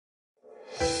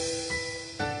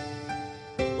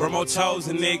We're more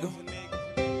chosen, nigga.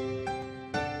 Know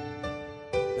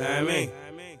what I mean?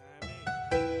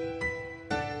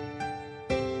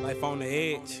 Life on the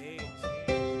edge.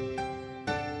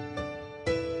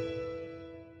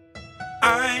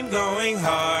 I'm going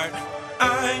hard,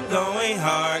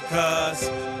 cause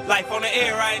life on the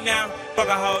air right now. Fuck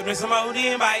a hoe, drink some OD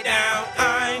and bite down.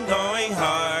 I'm going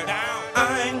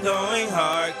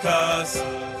hard, cause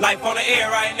life on the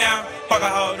air right now. Fuck a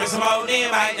hoe, drink some OD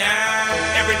and bite down.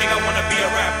 Every nigga wanna be a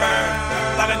rapper,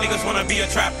 a lot of niggas wanna be a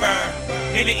trapper.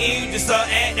 In the end, you just a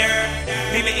actor.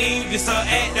 In the end, you just a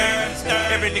actor.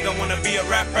 Every nigga wanna be a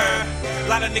rapper, a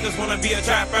lot of niggas wanna be a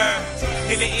trapper.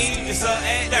 In the end, you just a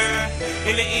actor.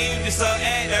 In the end, you just a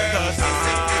actor. Cause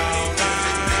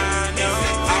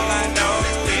all I know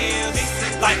is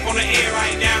life on the air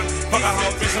right now. Fuck a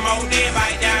hoe, drink some OD and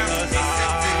bite down. Cause all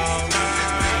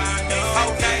I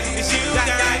know, okay, it's you got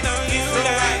the right to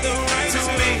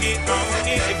make it on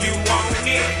it if you want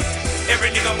it. Every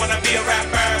nigga wanna be a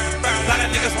rapper, a lot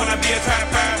of niggas wanna be a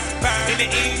trapper. In the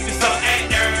end, you just a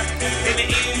actor. In the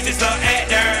end, you just a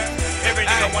actor. Every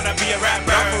nigga wanna be a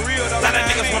rapper, a lot of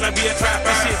niggas wanna be a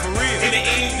trapper. In the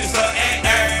end, you just a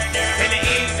actor. In the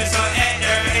end, you just a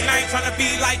actor. And I ain't tryna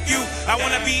be like you, I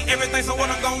wanna be everything, so what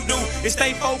I'm gon' do is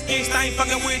stay focused, I ain't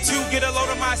fucking with you. Get a load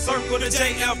of my circle, the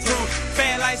JF crew.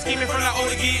 Fat life scheming from the old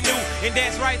to get new. And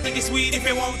that's right, think it's sweet if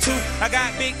it want to. I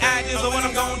got big ideas of what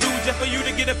I'm gon' do, just for you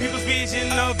to get a people's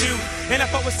vision of you. And I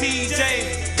fuck with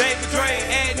CJ, David Dre,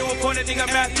 add new appointed nigga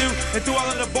Matthew. And through all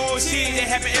of the bullshit that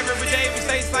happen every day, we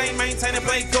stay sane, maintain and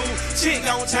play cool. Shit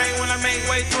gon' change when I make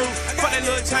way through. Fuck that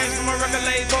little change from a record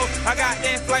label. I got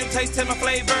that flame taste to my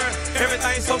flavor.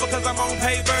 Everything's sober cause I'm on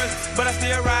papers, but I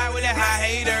still ride with the high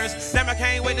haters. Damn, I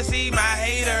can't wait to see my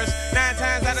haters. 9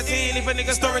 times out of 10, if a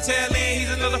nigga storytelling,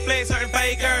 he's another flexer and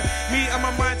faker. Me, I'm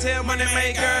a Montel money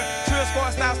maker. True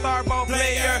sport style star ball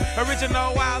player.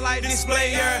 Original wildlife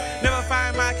displayer. Never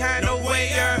find my kind of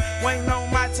wayer. Waiting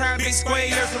on my time, big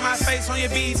squares. With my face on your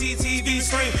BTTV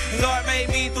screen. God made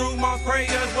me through most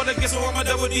prayers. What a guess, so I'm a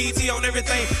double DT on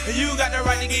everything. And you got the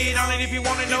right to get on it if you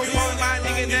wanna know more. My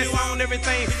nigga, that's on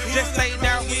everything. Just stay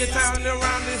down for your time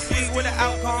around this week with the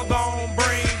outcome gon'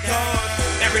 bring. Cause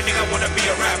every nigga wanna be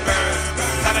a rapper, a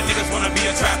lot of niggas wanna be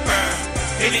a trapper.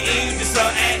 In the end, just a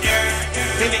actor.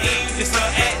 In the end, just a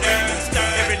actor.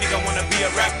 Every nigga wanna be a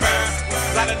rapper,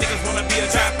 a lot of niggas wanna be a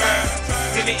trapper.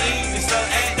 In the end, just a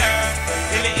actor.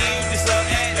 In the end, just a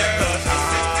actor. Cause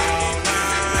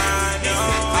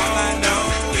all I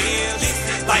know is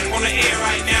life on the air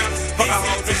right now. Fuck a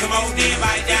hoe, drink some OD and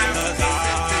bite down. Cause all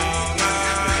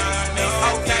I know,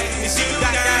 okay, it's you got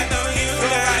the right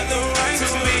to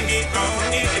make it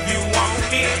on it if you want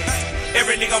it.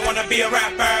 Every nigga wanna be a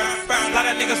rapper, a lot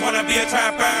of niggas wanna be a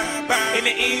trapper. In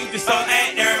the end, you just a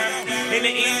actor. In the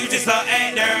end, you just a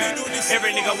actor.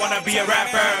 Every nigga wanna be a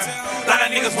rapper, a lot of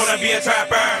niggas wanna be a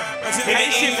trapper. In the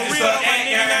end, you just a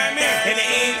actor. In the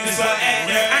end, you just a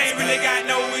actor. I ain't really got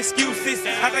no excuses.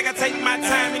 I think I take my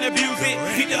time and abuse it.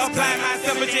 Need to apply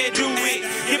myself and just do it.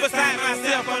 Give aside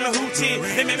myself on the hoochie.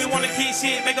 They make me wanna keep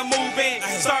shit, make a move in.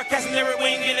 Start casting every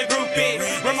wing in the group it.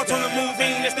 Run my tone to move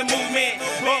in, that's the movement.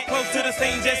 Walk close to the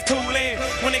scene, just coolin'.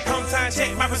 When it comes time,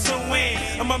 check my pursuing.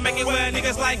 I'ma make it where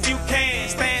niggas like you can.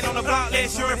 Stand on the block,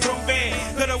 let you're improving.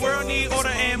 Cause the world need order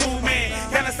and movement.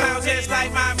 Kinda sound just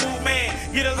like my movement.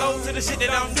 Get a load to the shit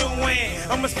that I'm doing.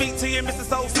 I'ma speak to you, Mr.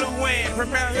 Soul Fluent.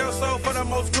 Prepare your soul for the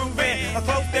most grooving. A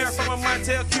close there from a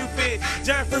Montel Cupid.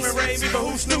 John Freeman raised me, but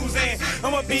who's snoozing?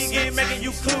 I'ma begin making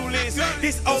you clueless.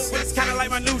 This old, but it's kinda like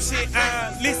my new shit.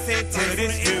 Listen to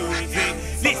this music.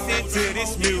 Listen to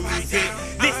this music.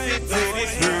 Listen to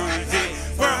this music.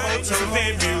 We're all chosen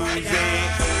music.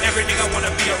 Every nigga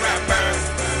wanna be a rapper.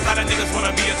 A lot of niggas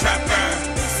wanna be a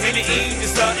trapper. In the end,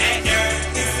 just a actor.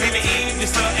 In the end,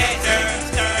 just a actor.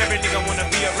 Every nigga wanna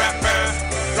be a rapper.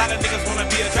 A lot of niggas wanna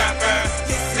be a trapper.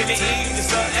 In the end,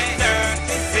 just a actor.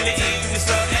 In the end, just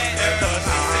a actor. Cause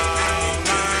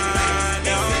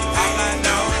all I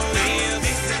know is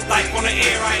life on the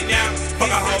air right now. Fuck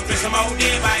a hoe, drink some OD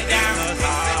and bite down. Cause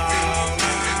all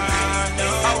I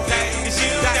know, okay, it's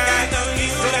you got the right to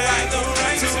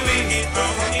make it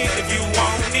on it if you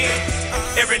want it.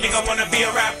 Every nigga wanna be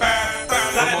a rapper,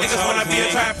 a lot of niggas wanna be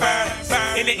a trapper.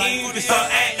 In the end, you just a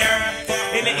actor.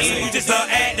 In the end, you just a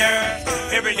actor.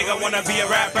 Every nigga wanna be a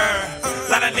rapper, a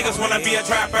lot of niggas wanna be a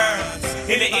trapper.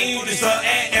 In the end, you just a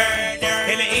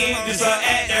actor. In the end, you just a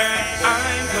actor.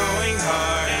 I'm going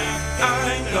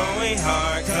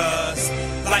hard, cause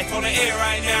life on the air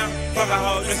right now. Fuck a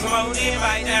hoe, drink some OD and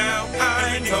bite down.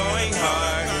 I'm going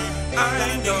hard,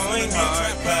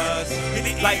 cause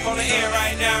life on the air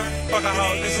right now. Fuck a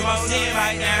hoe, drink some OD and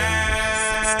bite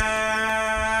down.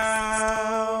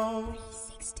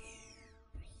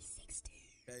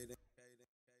 Hey,